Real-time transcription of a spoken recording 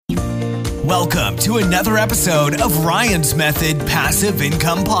Welcome to another episode of Ryan's Method Passive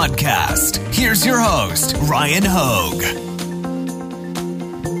Income Podcast. Here's your host, Ryan Hogue.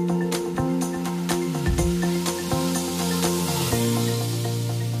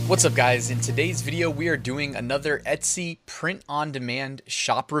 What's up, guys? In today's video, we are doing another Etsy print-on-demand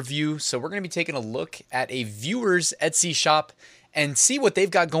shop review. So we're going to be taking a look at a viewer's Etsy shop and see what they've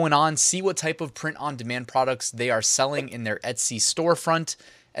got going on, see what type of print-on-demand products they are selling in their Etsy storefront,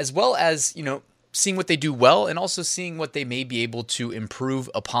 as well as, seeing what they do well and also seeing what they may be able to improve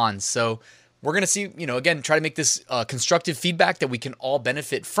upon. So we're going to see, again, try to make this constructive feedback that we can all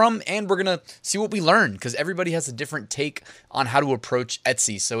benefit from, and we're going to see what we learn because everybody has a different take on how to approach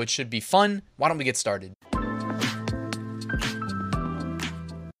Etsy. So it should be fun. Why don't we get started?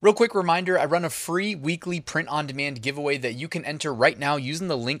 Real quick reminder, I run a free weekly print-on-demand giveaway that you can enter right now using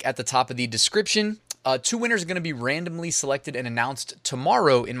the link at the top of the description. 2 winners are going to be randomly selected and announced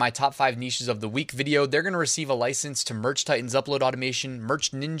tomorrow in my top 5 niches of the week video. They're going to receive a license to Merch Titans Upload Automation,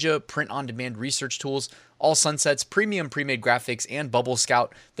 Merch Ninja print-on-demand research tools, All Sunsets, premium pre-made graphics, and Bubble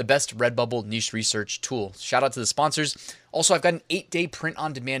Scout, the best Redbubble niche research tool. Shout out to the sponsors. Also, I've got an 8-day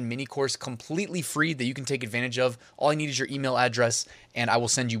print-on-demand mini course completely free that you can take advantage of. All I need is your email address, and I will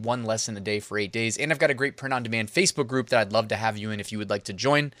send you 1 lesson a day for 8 days. And I've got a great print-on-demand Facebook group that I'd love to have you in if you would like to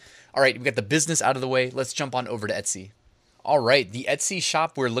join. All right, we got the business out of the way. Let's jump on over to Etsy. All right, the Etsy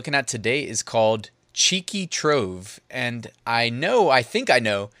shop we're looking at today is called Cheeky Trove. And I think I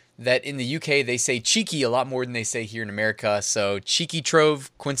know that in the UK they say cheeky a lot more than they say here in America. So Cheeky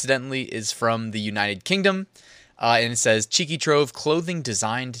Trove, coincidentally, is from the United Kingdom. And it says, Cheeky Trove, clothing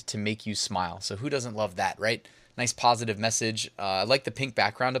designed to make you smile. So who doesn't love that, right? Nice positive message. I like the pink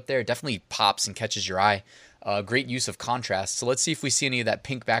background up there. It definitely pops and catches your eye. Great use of contrast. So let's see if we see any of that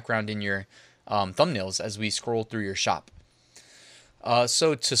pink background in your thumbnails as we scroll through your shop.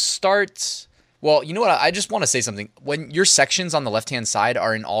 So to start, well, you know what? I just want to say something. When your sections on the left-hand side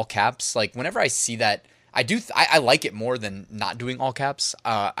are in all caps, like whenever I see that, I like it more than not doing all caps.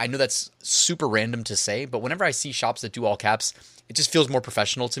 I know that's super random to say, but whenever I see shops that do all caps, it just feels more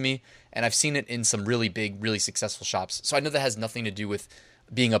professional to me. And I've seen it in some really big, really successful shops. So I know that has nothing to do with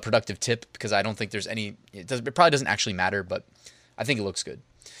being a productive tip because I don't think there's any, it probably doesn't actually matter, but I think it looks good.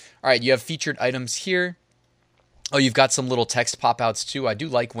 All right, you have featured items here. Oh, you've got some little text pop-outs too. I do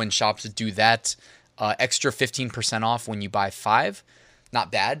like when shops do that. Extra 15% off when you buy 5.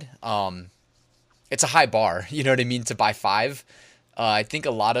 Not bad. It's a high bar, you know what I mean, to buy 5. I think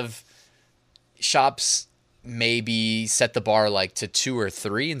a lot of shops maybe set the bar like to 2 or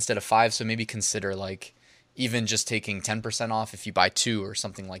 3 instead of 5, so maybe consider like even just taking 10% off if you buy 2 or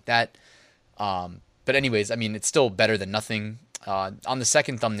something like that. But anyways, I mean, it's still better than nothing. On the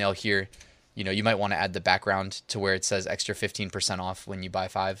second thumbnail here, you might want to add the background to where it says extra 15% off when you buy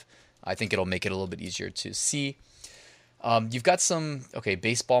 5. I think it'll make it a little bit easier to see. You've got some,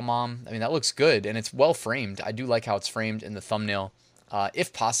 baseball mom. I mean, that looks good and it's well framed. I do like how it's framed in the thumbnail.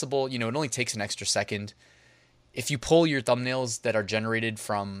 If possible, it only takes an extra second. If you pull your thumbnails that are generated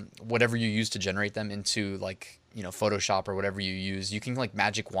from whatever you use to generate them into Photoshop or whatever you use, you can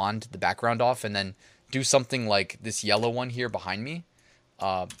magic wand the background off and then do something like this yellow one here behind me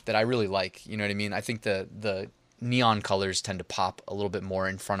that I really like. You know what I mean? I think the neon colors tend to pop a little bit more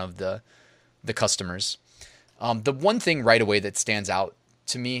in front of the customers. The one thing right away that stands out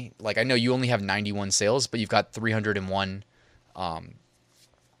to me, I know you only have 91 sales, but you've got 301.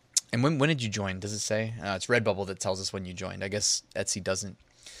 And when did you join? Does it say? It's Redbubble that tells us when you joined. I guess Etsy doesn't.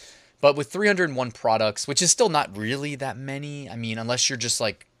 But with 301 products, which is still not really that many. I mean, unless you're just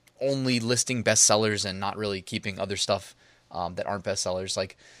only listing bestsellers and not really keeping other stuff that aren't bestsellers,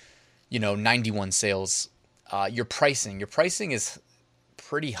 91 sales. Your pricing is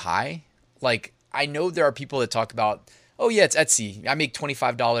pretty high. I know there are people that talk about, oh yeah, it's Etsy. I make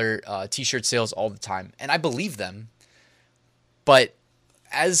 $25 t-shirt sales all the time. And I believe them. But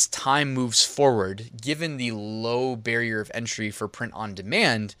as time moves forward, given the low barrier of entry for print on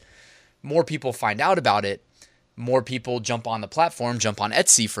demand, more people find out about it. More people jump on the platform, jump on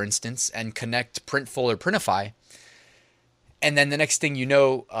Etsy, for instance, and connect Printful or Printify. And then the next thing you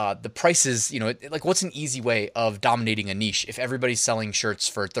know, the prices, what's an easy way of dominating a niche if everybody's selling shirts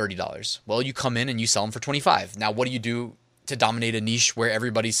for $30? Well, you come in and you sell them for $25. Now, what do you do to dominate a niche where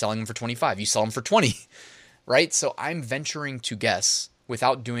everybody's selling them for $25? You sell them for $20, right? So I'm venturing to guess,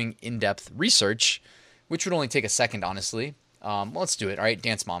 without doing in-depth research, which would only take a second, honestly. Let's do it. All right,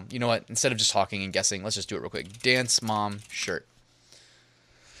 Dance Mom. You know what? Instead of just talking and guessing, let's just do it real quick. Dance Mom shirt.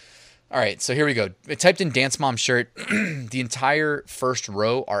 All right, so here we go. I typed in Dance Mom shirt. The entire first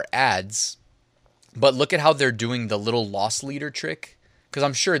row are ads, but look at how they're doing the little loss leader trick because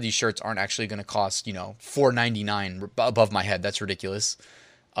I'm sure these shirts aren't actually going to cost, $4.99 above my head. That's ridiculous.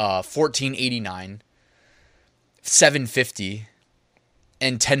 $14.89, $7.50,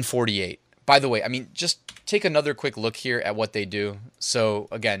 and $10.48. By the way, I mean, just take another quick look here at what they do. So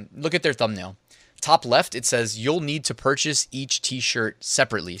again, look at their thumbnail. Top left, it says you'll need to purchase each t-shirt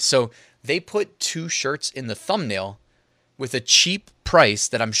separately. So they put 2 shirts in the thumbnail with a cheap price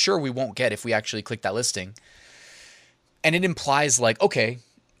that I'm sure we won't get if we actually click that listing. And it implies like, okay,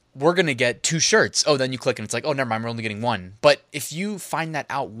 we're going to get 2 shirts. Oh, then you click and it's like, oh, never mind, we're only getting 1. But if you find that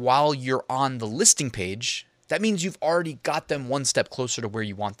out while you're on the listing page, that means you've already got them one step closer to where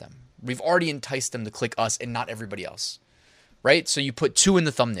you want them. We've already enticed them to click us and not everybody else, right? So you put 2 in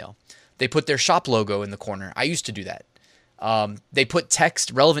the thumbnail. They put their shop logo in the corner. I used to do that. They put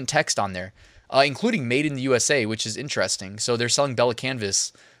text, relevant text on there, including made in the USA, which is interesting. So they're selling Bella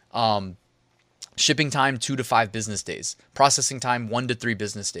Canvas. Shipping time 2 to 5 business days. Processing time 1 to 3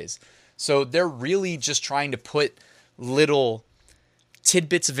 business days. So they're really just trying to put little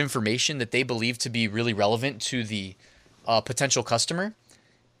tidbits of information that they believe to be really relevant to the potential customer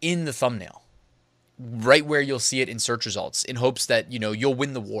in the thumbnail, right where you'll see it in search results, in hopes that, you'll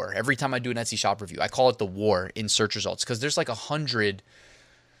win the war. Every time I do an Etsy shop review, I call it the war in search results, because there's like 100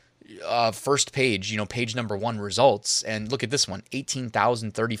 first page, page number 1 results. And look at this one,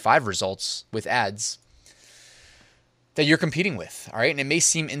 18,035 results with ads that you're competing with. All right. And it may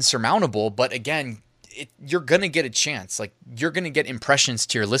seem insurmountable, but again, you're going to get a chance. Like, you're going to get impressions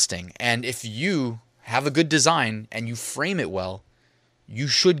to your listing. And if you have a good design and you frame it well, you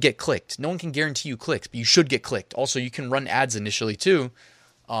should get clicked. No one can guarantee you clicks, but you should get clicked. Also, you can run ads initially too.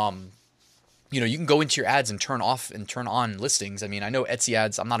 You can go into your ads and turn off and turn on listings. I mean, I know Etsy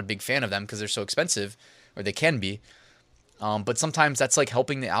ads, I'm not a big fan of them because they're so expensive, or they can be. But sometimes that's like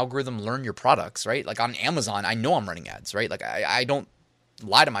helping the algorithm learn your products, right? Like on Amazon, I know I'm running ads, right? Like I don't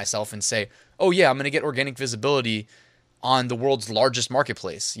lie to myself and say, oh yeah, I'm going to get organic visibility on the world's largest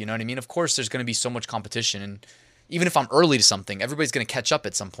marketplace. You know what I mean? Of course, there's going to be so much competition, and even if I'm early to something, everybody's going to catch up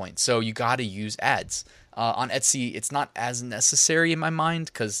at some point. So you got to use ads. On Etsy, it's not as necessary in my mind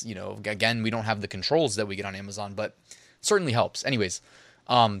because, again, we don't have the controls that we get on Amazon, but it certainly helps. Anyways,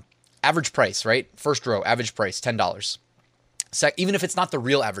 average price, right? First row, average price, $10. Even if it's not the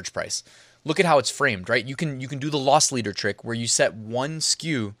real average price, look at how it's framed, right? You can do the loss leader trick where you set one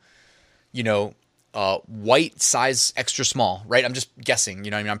SKU, white, size extra small, right? I'm just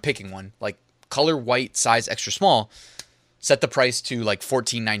guessing, I'm picking one, like color white, size extra small, set the price to like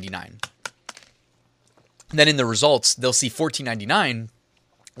 $14.99. And then in the results, they'll see $14.99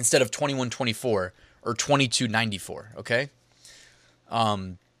 instead of $21.24 or $22.94, okay?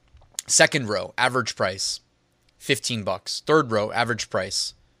 Second row, average price, $15. Third row, average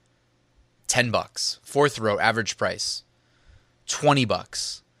price, $10. Fourth row, average price,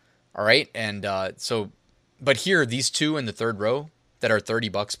 $20. All right? And but here, these 2 in the third row that are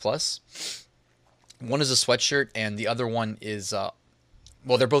 $30 plus, one is a sweatshirt and the other one is,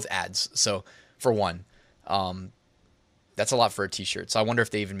 they're both ads. So for one, that's a lot for a t-shirt. So I wonder if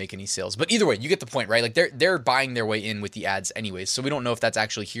they even make any sales. But either way, you get the point, right? Like they're buying their way in with the ads anyways. So we don't know if that's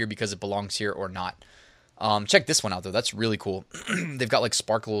actually here because it belongs here or not. Check this one out though. That's really cool. They've got like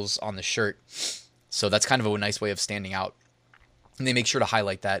sparkles on the shirt. So that's kind of a nice way of standing out. And they make sure to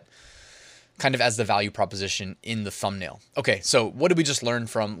highlight that kind of as the value proposition in the thumbnail. Okay, so what did we just learn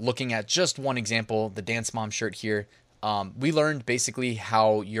from looking at just one example, the Dance Mom shirt here? We learned basically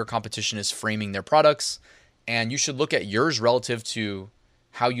how your competition is framing their products, and you should look at yours relative to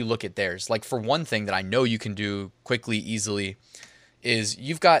how you look at theirs. Like for one thing that I know you can do quickly, easily, is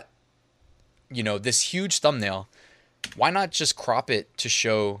you've got, this huge thumbnail. Why not just crop it to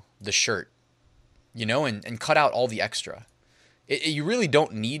show the shirt, and cut out all the extra? You really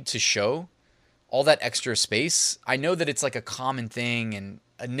don't need to show all that extra space. I know that it's like a common thing, and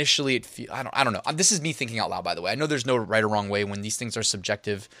initially I don't know. This is me thinking out loud, by the way. I know there's no right or wrong way when these things are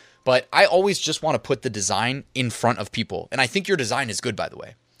subjective, but I always just want to put the design in front of people. And I think your design is good, by the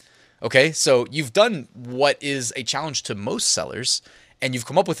way. Okay, so you've done what is a challenge to most sellers, and you've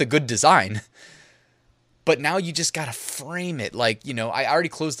come up with a good design. But now you just got to frame it. Like, I already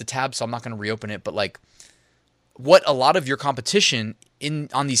closed the tab, so I'm not going to reopen it. But like, what a lot of your competition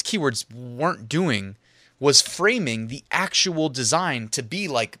on these keywords weren't doing was framing the actual design to be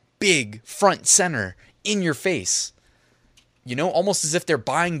like big, front, center, in your face. Almost as if they're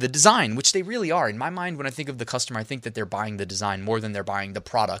buying the design, which they really are. In my mind, when I think of the customer, I think that they're buying the design more than they're buying the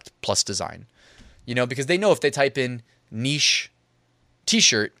product plus design. Because they know if they type in niche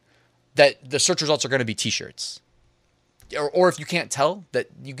t-shirt, that the search results are going to be t-shirts. Or if you can't tell, that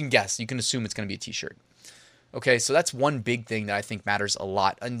you can guess, you can assume it's going to be a t-shirt. Okay, so that's one big thing that I think matters a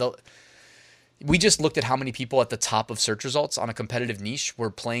lot. And we just looked at how many people at the top of search results on a competitive niche were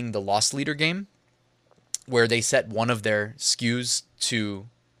playing the loss leader game, where they set one of their SKUs to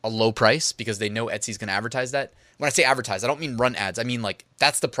a low price because they know Etsy's going to advertise that. When I say advertise, I don't mean run ads. I mean like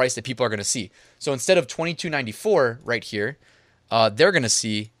that's the price that people are going to see. So instead of $22.94 right here, they're going to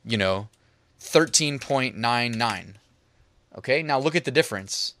see, $13.99. Okay, now look at the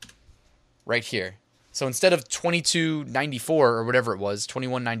difference right here. So instead of $22.94 or whatever it was,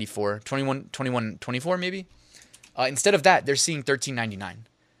 $21.94, $21.24 maybe, instead of that, they're seeing $13.99. It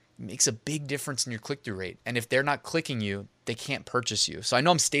makes a big difference in your click-through rate. And if they're not clicking you, they can't purchase you. So I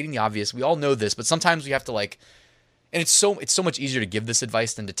know I'm stating the obvious. We all know this, but sometimes we have to and it's so much easier to give this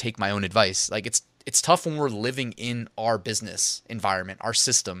advice than to take my own advice. Like it's tough when we're living in our business environment, our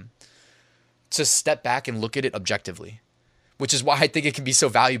system, to step back and look at it objectively, which is why I think it can be so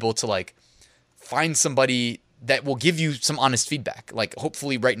valuable to find somebody that will give you some honest feedback. Like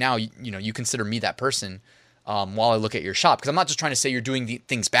hopefully right now, you consider me that person while I look at your shop. Because I'm not just trying to say you're doing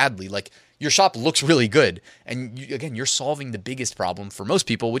things badly. Like your shop looks really good. And you're solving the biggest problem for most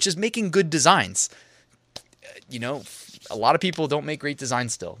people, which is making good designs. A lot of people don't make great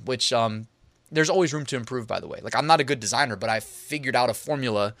designs still, which there's always room to improve, by the way. Like I'm not a good designer, but I figured out a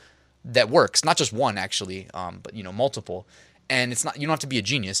formula that works. Not just one actually, but multiple. And it's not, you don't have to be a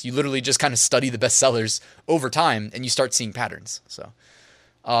genius. You literally just kind of study the best sellers over time and you start seeing patterns. So,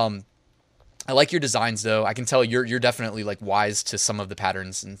 I like your designs though. I can tell you're definitely wise to some of the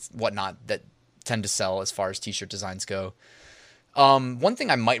patterns and whatnot that tend to sell as far as t-shirt designs go. One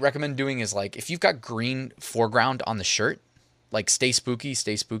thing I might recommend doing is if you've got green foreground on the shirt, stay spooky,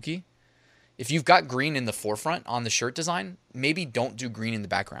 stay spooky. If you've got green in the forefront on the shirt design, maybe don't do green in the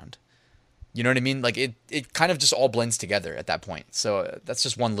background. You know what I mean? It kind of just all blends together at that point. So that's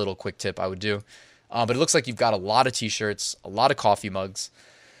just one little quick tip I would do. But it looks like you've got a lot of t-shirts, a lot of coffee mugs.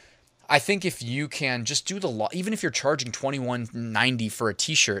 I think if you can just do even if you're charging $21.90 for a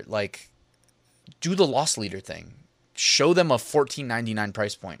t-shirt, do the loss leader thing. Show them a $14.99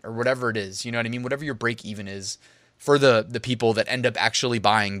 price point or whatever it is. You know what I mean? Whatever your break even is for the people that end up actually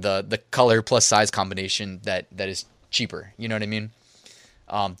buying the color plus size combination that is cheaper. You know what I mean?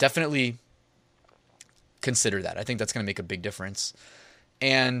 Definitely consider that. I think that's going to make a big difference.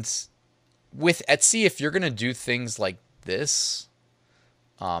 And with Etsy, if you're going to do things like this,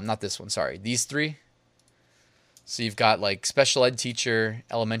 not this one, sorry, these three. So you've got special ed teacher,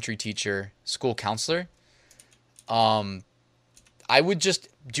 elementary teacher, school counselor. I would just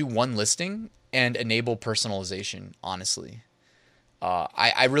do one listing and enable personalization, honestly.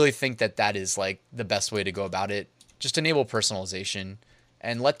 I really think that is the best way to go about it. Just enable personalization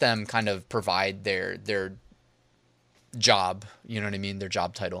and let them kind of provide their job, you know what I mean? Their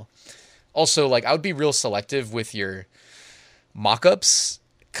job title. Also, I would be real selective with your mockups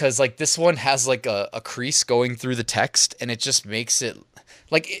because this one has a crease going through the text and it just makes it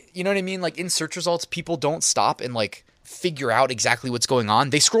you know what I mean? In search results, people don't stop and figure out exactly what's going on.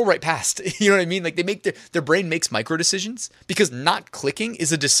 They scroll right past, you know what I mean? They make their brain makes micro decisions because not clicking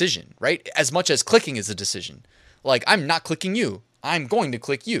is a decision, right? As much as clicking is a decision. I'm not clicking you. I'm going to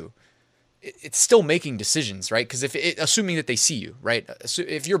click you. It's still making decisions, right? Because assuming that they see you, right? So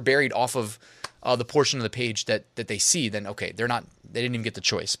if you're buried off of the portion of the page that they see, then okay, they didn't even get the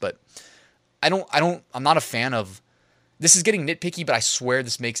choice. But I'm not a fan of, this is getting nitpicky, but I swear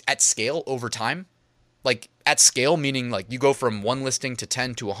this makes at scale over time, at scale, meaning you go from one listing to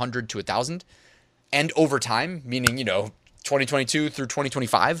 10 to 100 to 1,000, and over time, meaning, 2022 through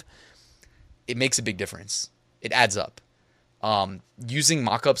 2025, it makes a big difference. It adds up. Using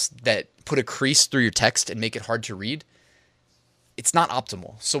mockups that put a crease through your text and make it hard to read, it's not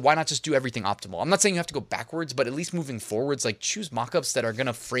optimal. So why not just do everything optimal? I'm not saying you have to go backwards, but at least moving forwards, choose mockups that are going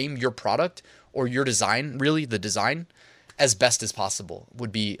to frame your product or your design, really the design, as best as possible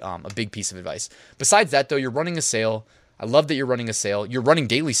would be a big piece of advice. Besides that, though, you're running a sale. I love that you're running a sale. You're running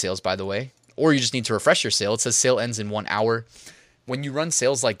daily sales, by the way, or you just need to refresh your sale. It says sale ends in 1 hour. When you run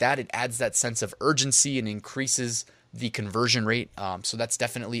sales like that, it adds that sense of urgency and increases the conversion rate. So that's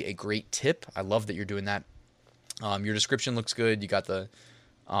definitely a great tip. I love that you're doing that. Your description looks good. You got the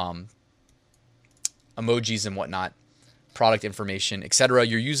emojis and whatnot, product information, etc.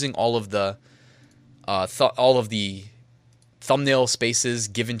 You're using all of the thumbnail spaces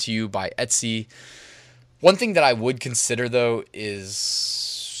given to you by Etsy. One thing that I would consider though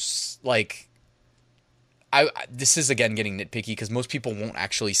is this is again getting nitpicky because most people won't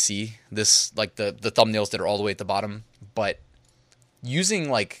actually see this, the thumbnails that are all the way at the bottom, but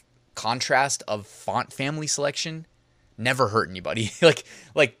using contrast of font family selection never hurt anybody.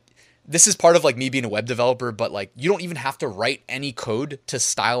 this is part of like me being a web developer, but like you don't even have to write any code to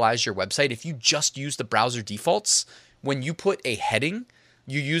stylize your website. If you just use the browser defaults, when you put a heading,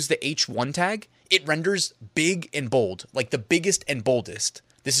 you use the H1 tag, it renders big and bold, like the biggest and boldest.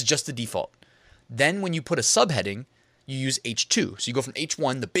 This is just the default. Then when you put a subheading, you use H2. So you go from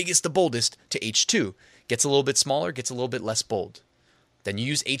H1, the biggest, the boldest, to H2. Gets a little bit smaller, gets a little bit less bold. Then you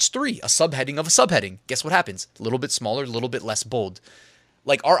use H3, a subheading of a subheading. Guess what happens? A little bit smaller, a little bit less bold.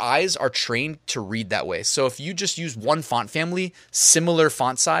 Like our eyes are trained to read that way. So if you just use one font family, similar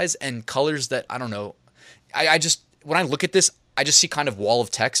font size and colors that, I don't know, I just, when I look at this, I just see kind of wall of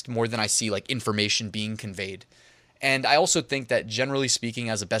text more than I see like information being conveyed. And I also think that generally speaking,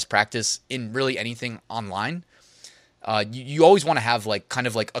 as a best practice in really anything online, you always want to have like kind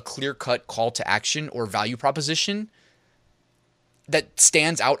of like a clear-cut call to action or value proposition that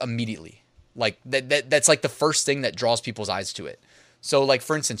stands out immediately. Like that's like the first thing that draws people's eyes to it. So like,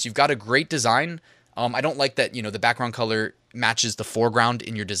 for instance, you've got a great design. I don't like that, the background color matches the foreground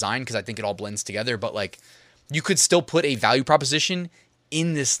in your design because I think it all blends together. But like, you could still put a value proposition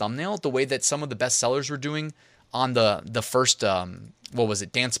in this thumbnail the way that some of the best sellers were doing on the first, what was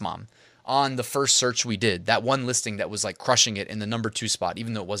it, Dance Mom. On the first search we did, that one listing that was like crushing it in the number 2 spot,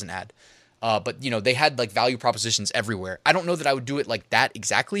 even though it wasn't ad. But they had like value propositions everywhere. I don't know that I would do it like that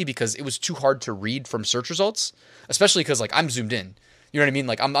exactly because it was too hard to read from search results, especially because like I'm zoomed in. You know what I mean?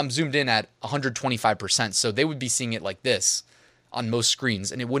 Like I'm zoomed in at 125%. So they would be seeing it like this on most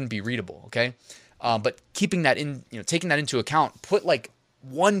screens and it wouldn't be readable. Okay. But keeping that in, taking that into account, put like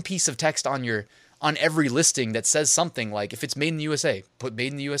one piece of text on every listing that says something like, if it's made in the USA, put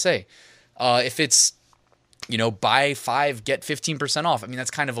made in the USA. If it's, buy 5, get 15% off. I mean,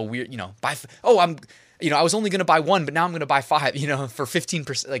 that's kind of a weird, I was only going to buy 1, but now I'm going to buy 5, for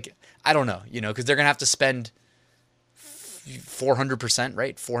 15%. Like, I don't know, because they're going to have to spend 400%,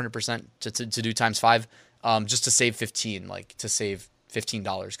 right? 400% to do times 5, just to save 15, like to save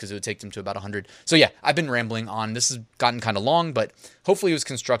 $15 because it would take them to about 100. So yeah, I've been rambling on. This has gotten kind of long, but hopefully it was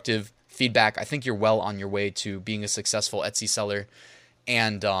constructive feedback. I think you're well on your way to being a successful Etsy seller.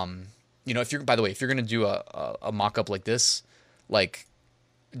 And, if you're going to do a mock-up like this, like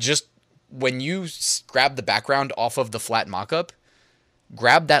just when you grab the background off of the flat mock-up,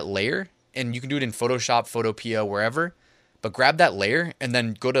 grab that layer, and you can do it in Photoshop, Photopea, wherever, but grab that layer and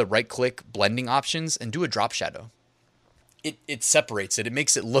then go to right-click blending options and do a drop shadow. It separates it. It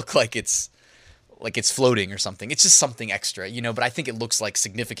makes it look like it's floating or something. It's just something extra, but I think it looks like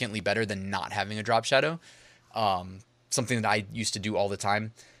significantly better than not having a drop shadow. Something that I used to do all the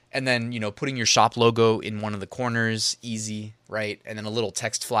time. And then, putting your shop logo in one of the corners, easy, right? And then a little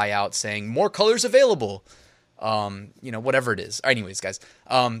text fly out saying more colors available, whatever it is. Anyways, guys,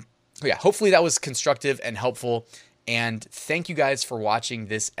 yeah, hopefully that was constructive and helpful. And thank you guys for watching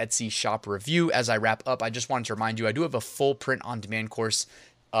this Etsy shop review. As I wrap up, I just wanted to remind you, I do have a full print on demand course.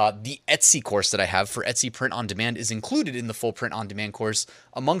 The Etsy course that I have for Etsy print on demand is included in the full print on demand course,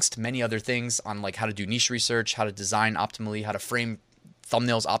 amongst many other things on like how to do niche research, how to design optimally, how to frame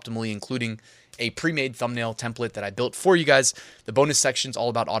thumbnails optimally, including a pre-made thumbnail template that I built for you guys. The bonus section is all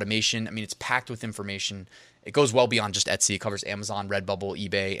about automation. I mean, it's packed with information. It goes well beyond just Etsy. It covers Amazon, Redbubble,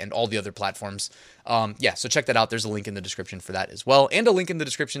 eBay, and all the other platforms. So check that out. There's a link in the description for that as well. And a link in the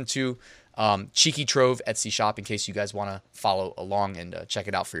description to Cheeky Trove Etsy shop in case you guys want to follow along and check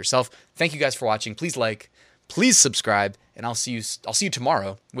it out for yourself. Thank you guys for watching. Please like, please subscribe, and I'll see you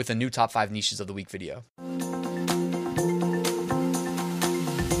tomorrow with a new top 5 niches of the week video.